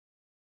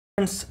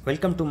Friends,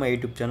 welcome to my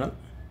YouTube channel.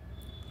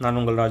 நான்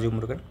உங்கள் ராஜீவ்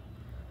முருகன்.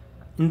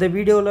 இந்த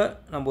வீடியோவில்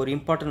நம்ம ஒரு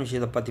இம்பார்ட்டன்ட்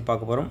விஷயத்தை பற்றி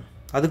பார்க்க போகிறோம்.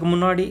 அதுக்கு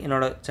முன்னாடி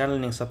என்னோட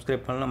சேனல் நீங்கள்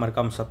சப்ஸ்கிரைப் பண்ணலாம்,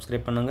 மறக்காமல்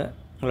சப்ஸ்கிரைப் பண்ணுங்கள்.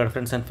 உங்களோட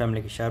ஃப்ரெண்ட்ஸ் அண்ட்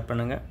ஃபேமிலிக்கு ஷேர்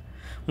பண்ணுங்கள்.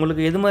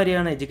 உங்களுக்கு எது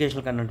மாதிரியான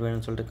எஜுகேஷனல் கண்டென்ட்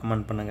வேணும்னு சொல்லிட்டு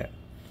கமெண்ட் பண்ணுங்கள்.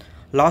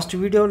 லாஸ்ட்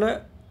வீடியோவில்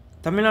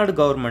தமிழ்நாடு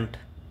கவர்மெண்ட்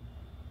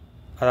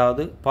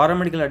அதாவது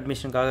பாராமெடிக்கல்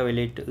அட்மிஷனுக்காக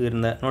வெளியிட்டு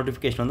இருந்த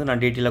நோட்டிஃபிகேஷன் வந்து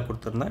நான் டீட்டெயிலாக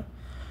கொடுத்துருந்தேன்.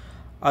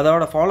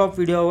 அதோட ஃபாலோ அப்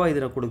வீடியோவாக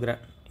இதில்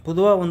கொடுக்குறேன்.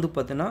 பொதுவாக வந்து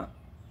பார்த்தீங்கன்னா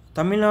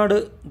Tamil Nadu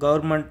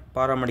government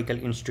paramedical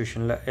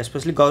இன்ஸ்டிடியூஷனில்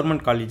especially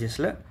government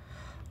காலேஜஸில்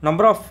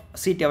நம்பர் ஆஃப்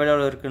சீட்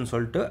எவ்வளோ இருக்குதுன்னு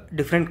சொல்லிட்டு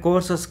டிஃப்ரெண்ட்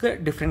கோர்சஸ்க்கு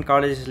டிஃப்ரெண்ட்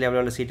காலேஜஸில்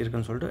எவ்வளோ சீட்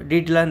இருக்குதுன்னு சொல்லிட்டு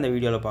டீட்டெயிலாக இந்த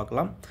வீடியோவில்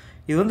பார்க்கலாம்.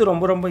 இது வந்து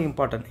ரொம்ப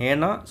இம்பார்ட்டன்ட்.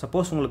 ஏன்னா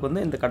சப்போஸ் உங்களுக்கு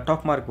வந்து இந்த கட்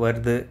ஆஃப் மார்க்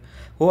வருது,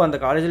 அந்த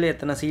காலேஜில்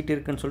எத்தனை சீட்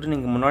இருக்குதுன்னு சொல்லிட்டு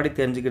நீங்கள் முன்னாடி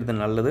தெரிஞ்சுக்கிறது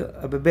நல்லது.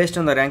 அப்போ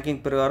பேஸ்ட் அந்த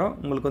ரேங்கிங் பிரகாரம்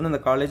உங்களுக்கு வந்து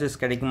அந்த காலேஜஸ்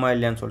கிடைக்குமா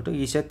இல்லையான்னு சொல்லிட்டு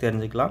ஈஸியாக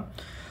தெரிஞ்சுக்கலாம்.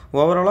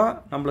 ஓவராலாக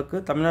நம்மளுக்கு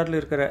தமிழ்நாட்டில்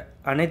இருக்கிற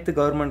அனைத்து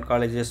கவர்மெண்ட்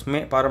காலேஜஸுமே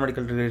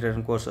பாராமெடிக்கல்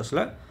ரிலேட்டட்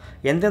கோர்சஸில்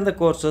எந்தெந்த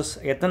கோர்சஸ்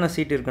எத்தனை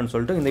சீட் இருக்குன்னு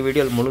சொல்லிட்டு இந்த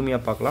வீடியோவில்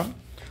முழுமையாக பார்க்கலாம்.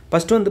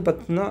 ஃபஸ்ட்டு வந்து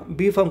பார்த்திங்கன்னா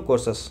பிஃபார்ம்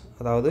கோர்சஸ்,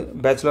 அதாவது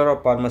பேச்சுலர்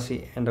ஆஃப் ஃபார்மசி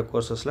என்ற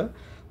கோர்சஸில்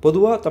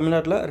பொதுவாக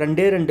தமிழ்நாட்டில்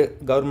ரெண்டு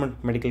கவர்மெண்ட்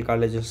மெடிக்கல்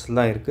காலேஜஸ்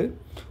தான் இருக்குது.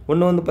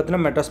 ஒன்று வந்து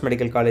பார்த்திங்கன்னா மெட்ராஸ்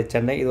மெடிக்கல் காலேஜ்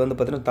சென்னை, இது வந்து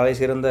பார்த்திங்கன்னா தலை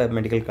சிறந்த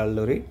மெடிக்கல்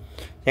கல்லூரி.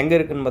 எங்கே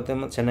இருக்குதுன்னு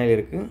பார்த்தீங்கன்னா சென்னையில்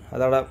இருக்குது.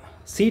 அதோட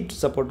சீட்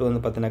சப்போர்ட்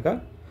வந்து பார்த்தினாக்கா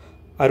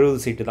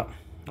 60 சீட்டு தான்.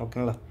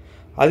 ஓகேங்களா?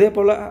 அதே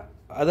போல்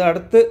அது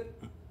அடுத்து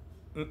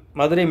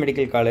மதுரை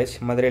மெடிக்கல் காலேஜ்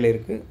மதுரையில்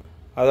இருக்குது.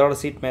 அதோட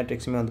சீட்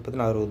மேட்ரிக்ஸுமே வந்து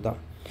பார்த்திங்கன்னா 60 தான்.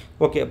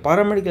 ஓகே,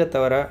 பாராமெடிக்கலை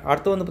தவிர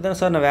அடுத்து வந்து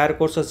பார்த்திங்கன்னா சார் நான் வேறு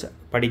கோர்சஸ்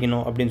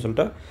படிக்கணும் அப்படின்னு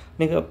சொல்லிட்டு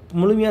நீங்கள்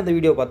முழுமையாக அந்த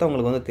வீடியோ பார்த்தா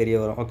உங்களுக்கு வந்து தெரிய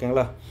வரும்.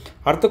 ஓகேங்களா?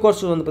 அடுத்த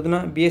கோர்ஸ் வந்து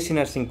பார்த்திங்கன்னா பிஎஸ்சி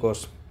நர்சிங்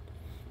கோர்ஸ்.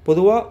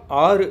 பொதுவாக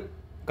 6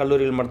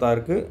 கல்லூரிகள் மட்டும் தான்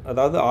இருக்குது.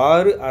 அதாவது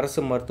 6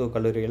 அரசு மருத்துவக்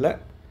கல்லூரியில்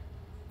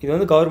இது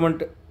வந்து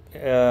கவர்மெண்ட்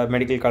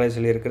மெடிக்கல்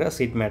காலேஜில் இருக்கிற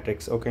சீட்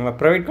மேட்ரிக்ஸ். ஓகேங்களா?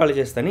 ப்ரைவேட்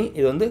காலேஜஸ் தனி,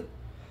 இது வந்து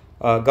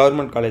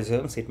கவர்மெண்ட் காலேஜ்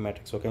சீட்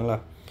மேட்ரிக்ஸ். ஓகேங்களா?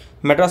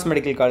 மெட்ராஸ்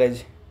மெடிக்கல் காலேஜ்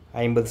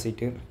 50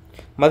 சீட்டு,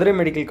 மதுரை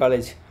மெடிக்கல்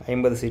காலேஜ்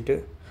 50 சீட்டு,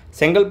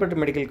 செங்கல்பட்டு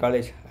மெடிக்கல்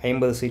காலேஜ்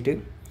 50 சீட்டு,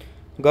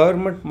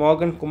 கவர்மெண்ட்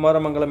மோகன்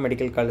Kumaramangalam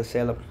medical college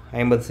Salem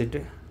 50 seat,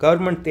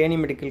 government Theni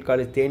medical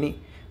college Theni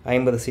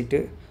 50 seat,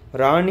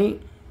 Rani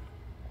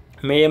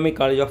மேயம்மை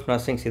college of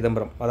nursing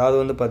Chidambaram, அதாவது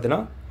வந்து பார்த்தீங்கன்னா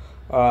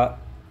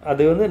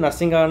அது வந்து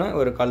நர்சிங்கான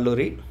ஒரு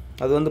கல்லூரி.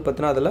 அது வந்து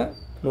பார்த்தீங்கன்னா அதில்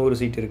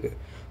 100 சீட் இருக்குது.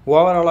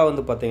 ஓவராலாக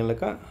வந்து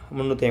பார்த்தீங்கன்னாக்கா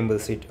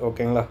 350 சீட்.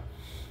 ஓகேங்களா?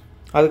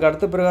 அதுக்கு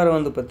அடுத்த பிரகாரம்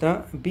வந்து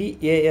பார்த்தீங்கன்னா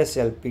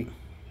BASLP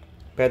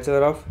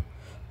bachelor of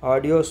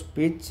audio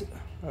speech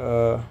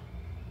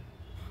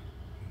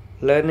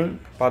learning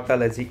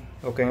pathology.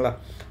 ஓகேங்களா?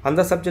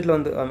 அந்த சப்ஜெக்டில்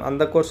வந்து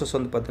அந்த கோர்சஸ்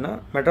வந்து பார்த்தீங்கன்னா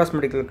மெட்ராஸ்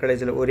மெடிக்கல்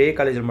காலேஜில் ஒரே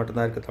காலேஜில்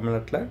மட்டும்தான் இருக்குது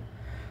தமிழ்நாட்டில்.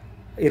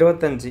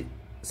 25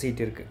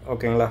 சீட் இருக்குது.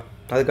 ஓகேங்களா?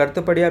 அதுக்கு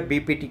அடுத்தபடியாக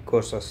பிபிடி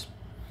கோர்சஸ்,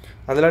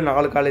 அதில்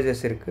 4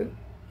 காலேஜஸ் இருக்குது.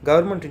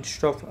 Government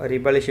institute of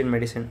rehabilitation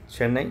medicine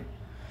Chennai,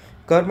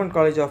 government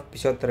college of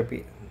physiotherapy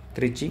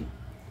Trichy,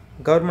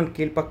 government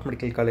Kilpauk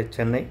medical college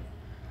Chennai,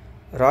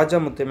 Raja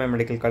Muthiah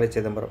medical college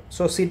Chidambaram.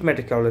 So seat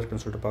matric எவ்வளோ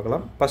இருக்குன்னு சொல்லிட்டு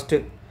பார்க்கலாம். First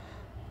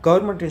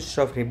government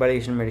institute of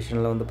rehabilitation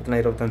மெடிசனில் வந்து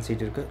பார்த்தீங்கன்னா 25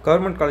 சீட் இருக்குது.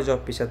 கவர்மெண்ட் காலேஜ்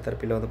ஆஃப்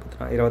பிசியோதெரப்பியில் வந்து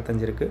பார்த்தீங்கன்னா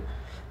 25 இருக்குது.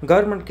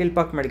 கவர்மெண்ட்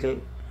கீழ்பாக் மெடிக்கல்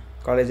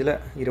காலேஜில்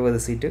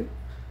 20 சீட்டு,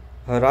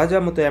 ராஜா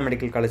முத்தையா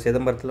மெடிக்கல் காலேஜ்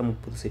சிதம்பரத்தில்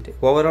 30 சீட்டு.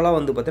 ஓவராலாக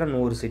வந்து பார்த்தீங்கன்னா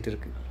 100 சீட்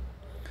இருக்குது.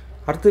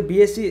 அடுத்து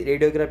பிஎஸ்சி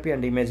ரேடியோகிராஃபி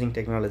அண்ட் இமேஜிங்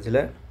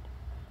டெக்னாலஜியில்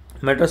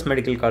மெட்ராஸ்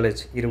மெடிக்கல்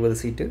காலேஜ் 20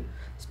 சீட்டு,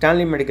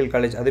 ஸ்டான்லி மெடிக்கல்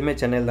காலேஜ் அதுவுமே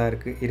சென்னையில் தான்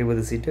இருக்குது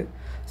 20 சீட்டு,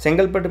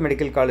 செங்கல்பட்டு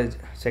மெடிக்கல் காலேஜ்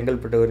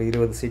செங்கல்பட்டு ஒரு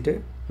 20 சீட்டு,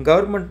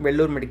 government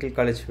Vellur medical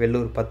college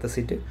Vellur 10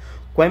 சீட்டு,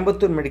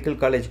 கோயம்புத்தூர் மெடிக்கல்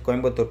காலேஜ்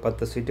கோயம்புத்தூர்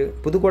 10 சீட்டு,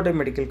 புதுக்கோட்டை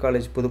மெடிக்கல்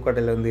காலேஜ்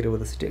புதுக்கோட்டையில் வந்து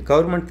 20 சீட்டு,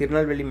 government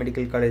Tirunelveli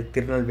medical college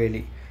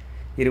Tirunelveli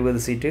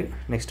 20 சீட்டு.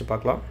 நெக்ஸ்ட்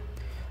பார்க்கலாம்.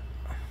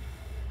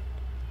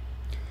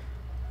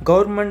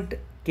 கவர்மெண்ட்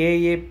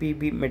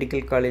கேஏபிபி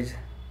மெடிக்கல் காலேஜ்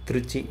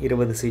திருச்சி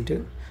 20 சீட்டு,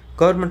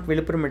 government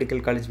Villupuram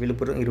medical college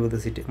Villupuram 20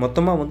 சீட்டு.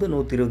 மொத்தமாக வந்து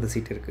 120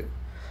 சீட் இருக்குது.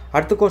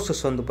 அடுத்த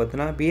கோர்சஸ் வந்து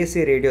பார்த்தீங்கன்னா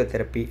பிஎஸ்சி ரேடியோ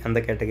தெரப்பி அந்த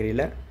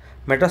கேட்டகரியில்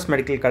மெட்ராஸ்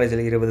மெடிக்கல்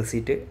காலேஜில் 20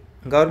 சீட்டு,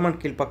 கவர்மெண்ட்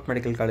கீழ்பாக்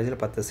மெடிக்கல் காலேஜில்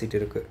 10 சீட்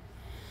இருக்குது.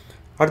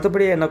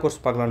 அடுத்தபடியாக என்ன கோர்ஸ்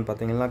பார்க்கலான்னு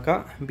பார்த்தீங்கன்னாக்கா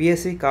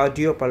BSc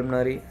cardio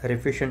pulmonary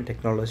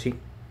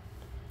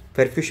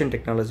perfusion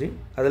technology.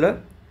 அதில்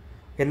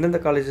எந்தெந்த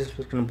காலேஜஸ்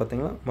இருக்குதுன்னு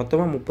பார்த்தீங்கன்னா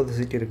மொத்தமாக 30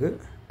 சீட் இருக்குது.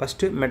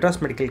 ஃபஸ்ட்டு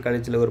மெட்ராஸ் மெடிக்கல்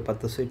காலேஜில் ஒரு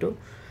 10 சீட்டும்,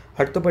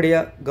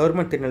 அடுத்தபடியாக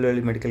கவர்மெண்ட்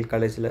திருநெல்வேலி மெடிக்கல்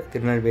காலேஜில்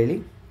திருநெல்வேலி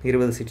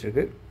 20 சீட்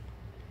இருக்குது.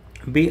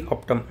 B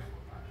Optom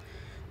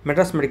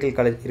Madras medical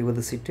college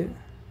 20 சீட்டு,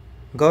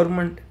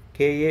 கவர்மெண்ட்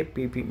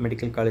கேஏபிபி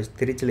மெடிக்கல் காலேஜ்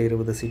திருச்சியில்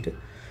 20 சீட்டு,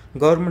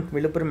 கவர்மெண்ட்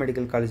விழுப்புரம்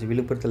மெடிக்கல் காலேஜ்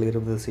விழுப்புரத்தில்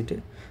 20 சீட்டு,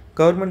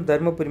 கவர்மெண்ட்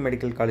தருமபுரி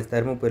மெடிக்கல் காலேஜ்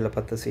தருமபுரியில்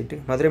 10 சீட்டு,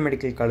 மதுரை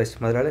மெடிக்கல் காலேஜ்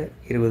மதுரையில்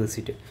 20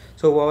 சீட்டு.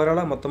 ஸோ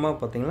ஓவராலாக மொத்தமாக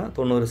பார்த்திங்கன்னா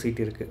 90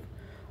 சீட் இருக்குது.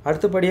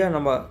 அடுத்தபடியாக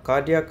நம்ம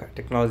கார்டியாக்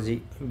டெக்னாலஜி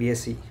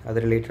பிஎஸ்சி அது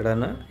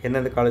ரிலேட்டடான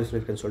எந்தெந்த காலேஜில்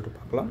இருக்குதுன்னு சொல்லிட்டு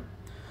பார்க்கலாம்.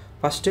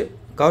 First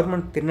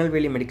government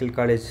Tirunelveli medical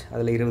college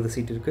அதில் 20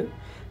 சீட் இருக்குது,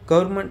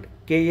 கவர்மெண்ட்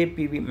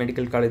கேஏபிவி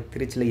மெடிக்கல் காலேஜ்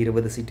திருச்சியில்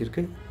 20 சீட்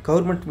இருக்குது,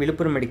 கவர்மெண்ட்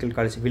விழுப்புரம் மெடிக்கல்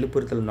காலேஜ்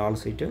விழுப்புரத்தில் 4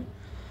 சீட்டு,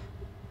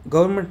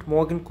 கவர்மெண்ட்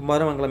மோகன்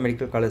குமாரமங்கலம்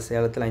மெடிக்கல் காலேஜ்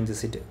சேலத்தில் 5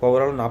 சீட்டு.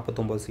 ஓவரால்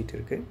 49 சீட்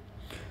இருக்குது.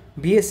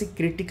 BSc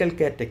critical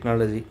care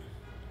technology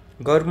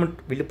government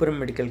Villupuram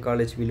medical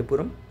college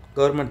Villupuram,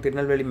 government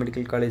Tirunelveli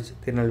medical college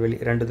Tirunelveli,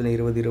 ரெண்டுத்தில்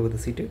 20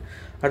 சீட்டு.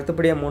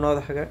 அடுத்தபடியாக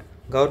மூணாவதாக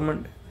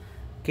கவர்மெண்ட்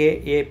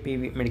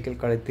KAPV மெடிக்கல்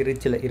காலேஜ்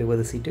திருச்சியில்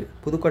 20 சீட்டு,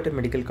 புதுக்கோட்டை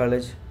மெடிக்கல்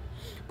காலேஜ்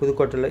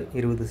புதுக்கோட்டையில்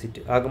 20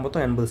 சீட்டு. ஆக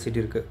மொத்தம் 80 சீட்டு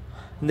இருக்குது.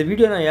 இந்த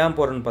வீடியோ நான் ஏன்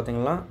போடுறேன்னு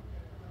பார்த்தீங்கன்னா,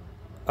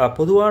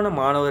 பொதுவான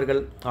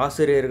மாணவர்கள்,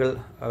 ஆசிரியர்கள்,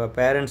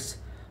 பேரண்ட்ஸ்,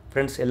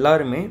 ஃப்ரெண்ட்ஸ்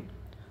எல்லாருமே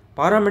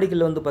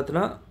பாராமெடிக்கலில் வந்து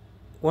பார்த்தீங்கன்னா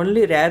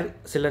ஒன்லி ரேர்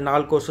சில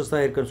 4 கோர்சஸ்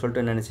தான் இருக்குதுன்னு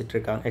சொல்லிட்டு நினச்சிட்டு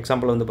இருக்காங்க.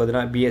 எக்ஸாம்பிள் வந்து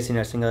பார்த்தீங்கன்னா BSc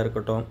நர்சிங்காக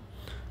இருக்கட்டும்,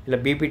 இல்லை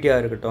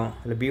BPTயாக இருக்கட்டும்,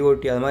 இல்லை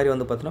BOT, அது மாதிரி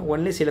வந்து பார்த்தீங்கன்னா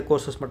ஒன்லி சில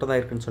கோர்சஸ் மட்டும் தான்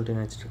இருக்குதுன்னு சொல்லிட்டு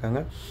நினச்சிட்டு இருக்காங்க.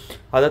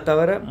 அதை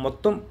தவிர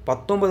மொத்தம்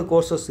 19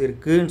 கோர்சஸ்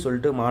இருக்குதுன்னு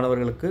சொல்லிட்டு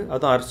மாணவர்களுக்கு,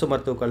 அதுவும் அரசு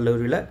மருத்துவக்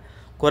கல்லூரியில்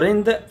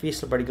குறைந்த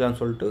ஃபீஸில் படிக்கலாம்னு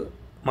சொல்லிட்டு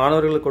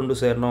மாணவர்களுக்கு கொண்டு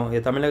சேரணும்.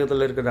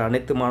 தமிழகத்தில் இருக்கிற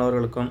அனைத்து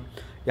மாணவர்களுக்கும்,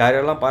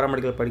 யாரெல்லாம்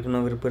பாராமெடிக்கல்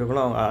படிக்கணும் விருப்பம் இருக்கோ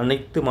அவங்க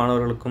அனைத்து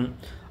மாணவர்களுக்கும்,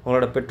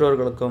 அவங்களோட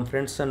பெற்றோர்களுக்கும்,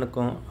 ஃப்ரெண்ட்ஸ்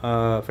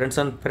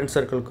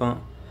சர்க்கிளுக்கும்,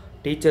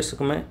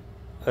 டீச்சர்ஸுக்குமே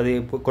அது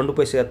இப்போ கொண்டு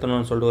போய்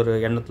சேர்த்தணும்னு சொல்லிட்டு ஒரு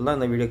எண்ணத்தில் தான்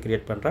இந்த வீடியோ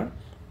க்ரியேட் பண்ணுறேன்.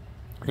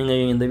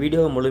 நீங்கள் இந்த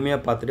வீடியோவை முழுமையாக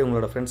பார்த்துட்டு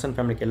உங்களோட ஃப்ரெண்ட்ஸ் அண்ட்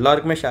ஃபேமிலிக்கு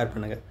எல்லாருக்குமே ஷேர்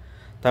பண்ணுங்கள்.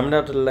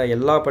 தமிழ்நாட்டில்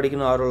எல்லா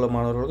படிக்கணும் ஆர்வமுள்ள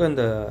மாணவர்களுக்கும்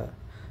இந்த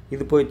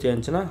இது போய்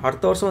சேர்ந்துச்சுன்னா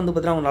அடுத்த வருஷம் வந்து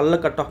பார்த்திங்கன்னா அவங்க நல்ல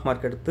கட் ஆஃப்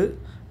மார்க் எடுத்து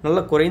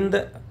நல்ல குறைந்த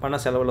பண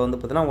செலவில் வந்து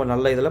பார்த்திங்கன்னா அவங்க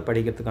நல்ல இதில்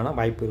படிக்கிறதுக்கான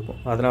வாய்ப்பு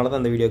இருக்கும். அதனால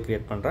தான் இந்த வீடியோ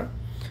க்ரியேட் பண்ணுறேன்.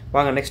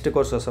 வாங்க நெக்ஸ்ட்டு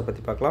கோர்சஸை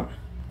பற்றி பார்க்கலாம்.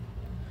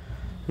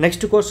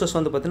 நெக்ஸ்ட் கோர்சஸ்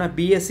வந்து பார்த்திங்கன்னா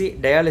BSc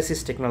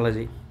டயாலிசிஸ்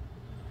டெக்னாலஜி.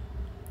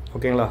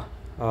 ஓகேங்களா?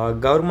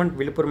 Government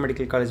Villupuram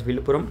medical college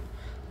Villupuram,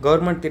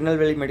 government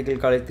Tirunelveli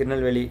medical college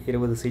Tirunelveli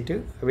 20 சீட்டு,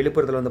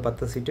 விழுப்புரத்தில் வந்து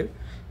 10 சீட்டு,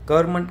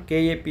 government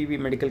KAPV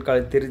medical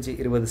college Trichy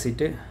 20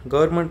 சீட்டு,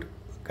 government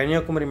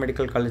Kanyakumari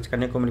medical college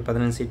Kanyakumari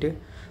 15 சீட்டு,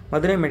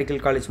 மதுரை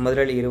மெடிக்கல் காலேஜ்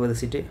மதுரையில் 20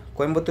 சீட்டு,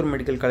 கோயம்புத்தூர்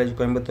மெடிக்கல் காலேஜ்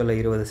கோயம்புத்தூரில்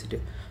 20 சீட்டு.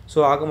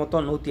 ஸோ ஆக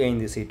மொத்தம்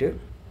 105 சீட்டு.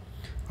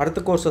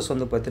 அடுத்த கோர்சஸ்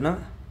வந்து பார்த்தீங்கன்னா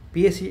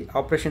BSc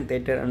operation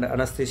theatre and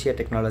anaesthesia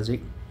technology,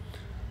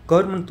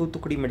 government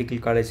Thoothukudi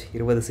medical college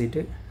 20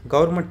 seat,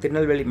 government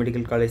Tirunelveli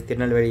medical college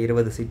Tirunelveli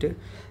 20 seat,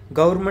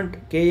 government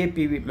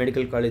KAPV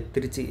medical college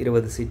Trichy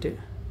 20 seat,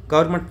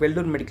 government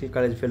Vellur medical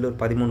college Vellur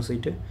 13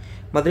 seat,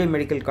 Madurai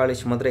medical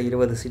college Madurai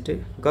 20 seat,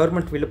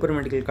 government Villupuram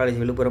medical college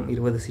Villupuram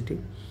 20 seat,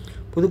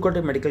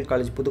 Pudukkottai medical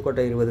college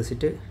Pudukkottai 20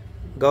 seat,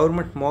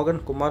 government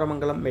மோகன்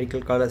Kumaramangalam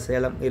medical college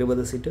Salem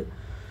 20 சீட்டு,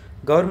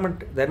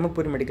 government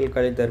Dharmapuri medical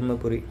college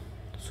Dharmapuri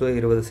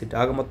 20 சீட்டு.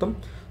 ஆக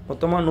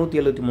மொத்தமாக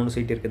 173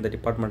 seat இருக்குது இந்த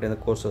department, இந்த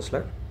கோர்சஸில்.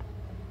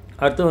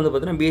 அடுத்து வந்து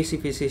பார்த்தீங்கன்னா BSc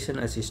physician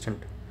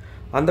assistant.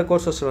 அந்த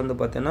கோர்சஸில் வந்து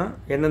பார்த்தீங்கன்னா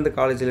எந்தெந்த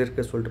காலேஜில்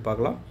இருக்குது சொல்லிட்டு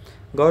பார்க்கலாம்.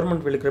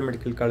 கவர்மெண்ட் விழுப்புரம்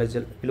மெடிக்கல்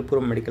காலேஜில்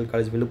விழுப்புரம் மெடிக்கல்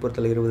காலேஜ்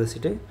விழுப்புரத்தில் 20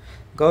 சீட்டு,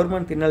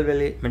 கவர்மெண்ட்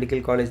திருநெல்வேலி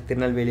மெடிக்கல் காலேஜ்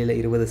திருநெல்வேலியில்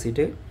 20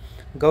 சீட்டு,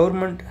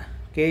 கவர்மெண்ட்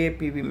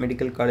KAPV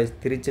மெடிக்கல் காலேஜ்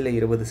திருச்சியில்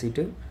 20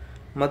 சீட்டு,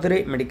 மதுரை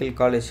மெடிக்கல்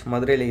காலேஜ்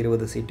மதுரையில்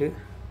 20 சீட்டு,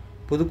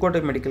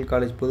 புதுக்கோட்டை மெடிக்கல்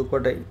காலேஜ்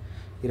புதுக்கோட்டை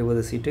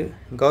 20 சீட்டு,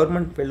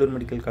 கவர்மெண்ட் வெள்ளூர்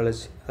மெடிக்கல்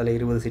காலேஜ் அதில்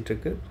 20 சீட்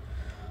இருக்குது.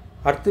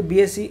 அடுத்து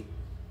BSc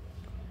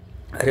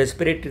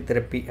ரெஸ்பிரேட்டரி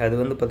தெரப்பி, அது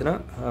வந்து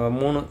பார்த்திங்கன்னா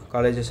 3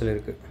 காலேஜஸில்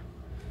இருக்குது.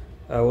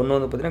 ஒன்று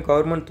வந்து பார்த்திங்கன்னா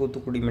கவர்மெண்ட்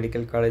தூத்துக்குடி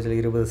மெடிக்கல் காலேஜில்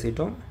 20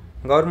 சீட்டும்,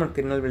 government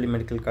Tirunelveli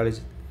medical college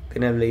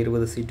Tirunelveli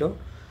 20 சீட்டும்,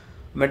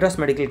 மெட்ராஸ்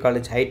மெடிக்கல்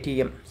காலேஜ்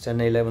ITM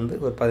சென்னையில் வந்து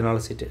ஒரு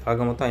 14 சீட்டு.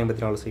 ஆக மொத்தம்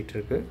 54 சீட்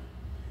இருக்குது.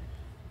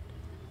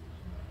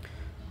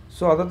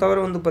 ஸோ அதை தவிர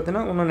வந்து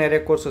பார்த்திங்கன்னா இன்னும்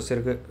நிறைய கோர்சஸ்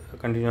இருக்குது,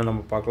 கண்டினியூ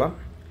நம்ம பார்க்கலாம்.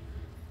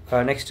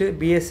 Next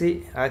BSc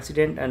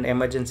accident and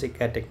emergency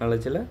care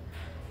டெக்னாலஜியில்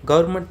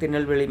கவர்மெண்ட்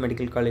திருநெல்வேலி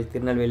மெடிக்கல் காலேஜ்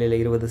திருநெல்வேலியில்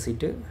 20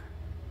 சீட்டு,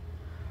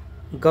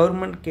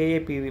 government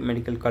KAPV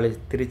medical college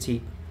Trichy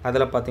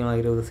அதில் பார்த்திங்கன்னா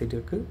 20 சீட்டு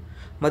இருக்குது,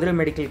 மதுரை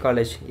மெடிக்கல்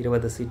காலேஜ்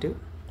 20 சீட்டு,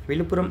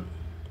 விழுப்புரம்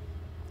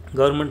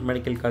கவர்மெண்ட்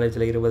மெடிக்கல்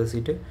காலேஜில் 20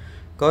 சீட்டு,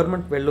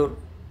 government Vellur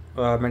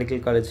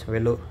medical college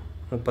Vellur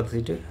 30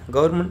 சீட்டு,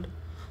 கவர்மெண்ட்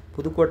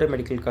புதுக்கோட்டை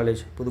மெடிக்கல்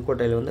காலேஜ்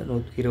புதுக்கோட்டையில் வந்து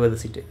 20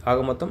 சீட்டு. ஆக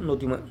மொத்தம்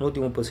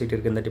 130 சீட்டு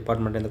இருக்குது இந்த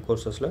டிபார்ட்மெண்ட், இந்த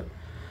கோர்சஸில்.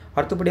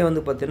 அடுத்தபடியாக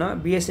வந்து பார்த்தீங்கன்னா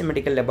BSc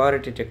medical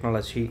laboratory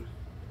technology,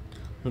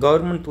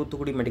 government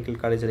Thoothukudi medical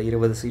காலேஜில்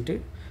 20 சீட்டு,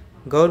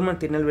 government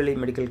Tirunelveli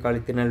medical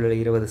college Tirunelveli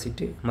 20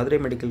 சீட்டு, மதுரை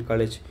மெடிக்கல்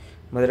காலேஜ்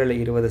மதுரையில்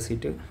 20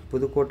 சீட்டு,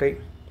 புதுக்கோட்டை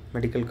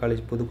மெடிக்கல்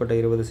காலேஜ் புதுக்கோட்டை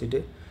 20 சீட்டு,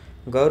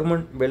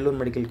 கவர்மெண்ட் வெள்ளூர்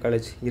மெடிக்கல்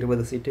காலேஜ்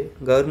 20 சீட்டு,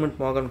 கவர்மெண்ட்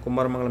மோகன்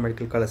குமாரமங்கலம்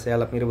மெடிக்கல் காலேஜ்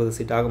சேலம் 20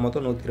 சீட்டு. ஆக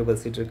மொத்தம் 120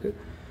 சீட் இருக்குது.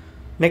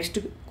 நெக்ஸ்ட்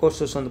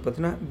கோர்சஸ் வந்து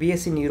பார்த்தீங்கன்னா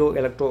BSc neuro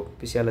electro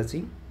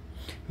physiology,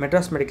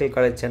 Madras medical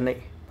college Chennai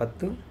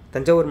 10,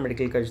 Thanjavur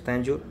medical college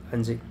Thanjur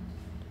 5,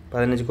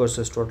 15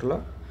 courses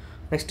டோட்டலாக.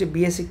 Next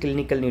BSc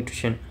clinical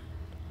nutrition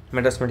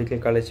Madras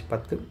medical college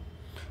 10,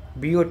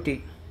 BOT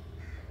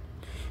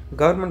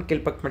government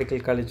கில்பக்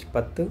medical college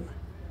 10,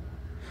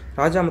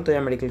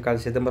 Rajah Muthiah medical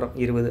college Chidambaram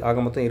 20.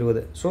 ஆக மொத்தம்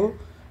 20. So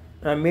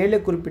மேலே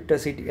குறிப்பிட்ட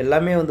சீட்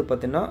எல்லாமே வந்து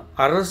பார்த்திங்கன்னா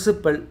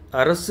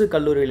அரசு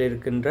கல்லூரியில்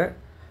இருக்கின்ற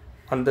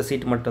அந்த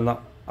சீட்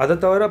மட்டும்தான். அதை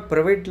தவிர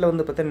ப்ரைவேட்டில்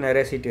வந்து பார்த்திங்கன்னா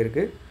நிறைய சீட்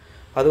இருக்குது.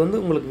 அது வந்து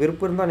உங்களுக்கு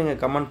விருப்பம் இருந்தால் நீங்கள்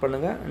கமெண்ட்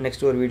பண்ணுங்கள்,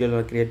 நெக்ஸ்ட் ஒரு வீடியோவில்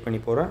நான் க்ரியேட் பண்ணி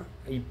போகிறேன்.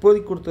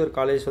 இப்போதைக்கு கொடுத்த ஒரு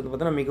காலேஜ் வந்து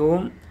பார்த்திங்கன்னா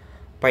மிகவும்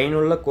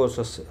பயனுள்ள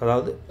கோர்சஸ்,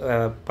 அதாவது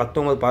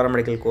 19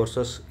 பாராமெடிக்கல்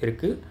கோர்சஸ்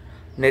இருக்குது,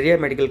 நிறைய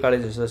மெடிக்கல்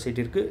காலேஜஸ்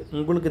சீட் இருக்குது.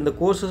 உங்களுக்கு இந்த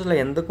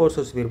கோர்சஸில் எந்த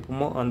கோர்சஸ்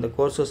விருப்பமோ அந்த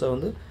கோர்சஸை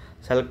வந்து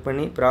செலக்ட்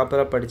பண்ணி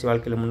ப்ராப்பராக படித்து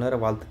வாழ்க்கையில் முன்னேற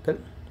வாழ்த்துக்கள்.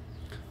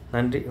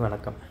 நன்றி,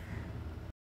 வணக்கம்.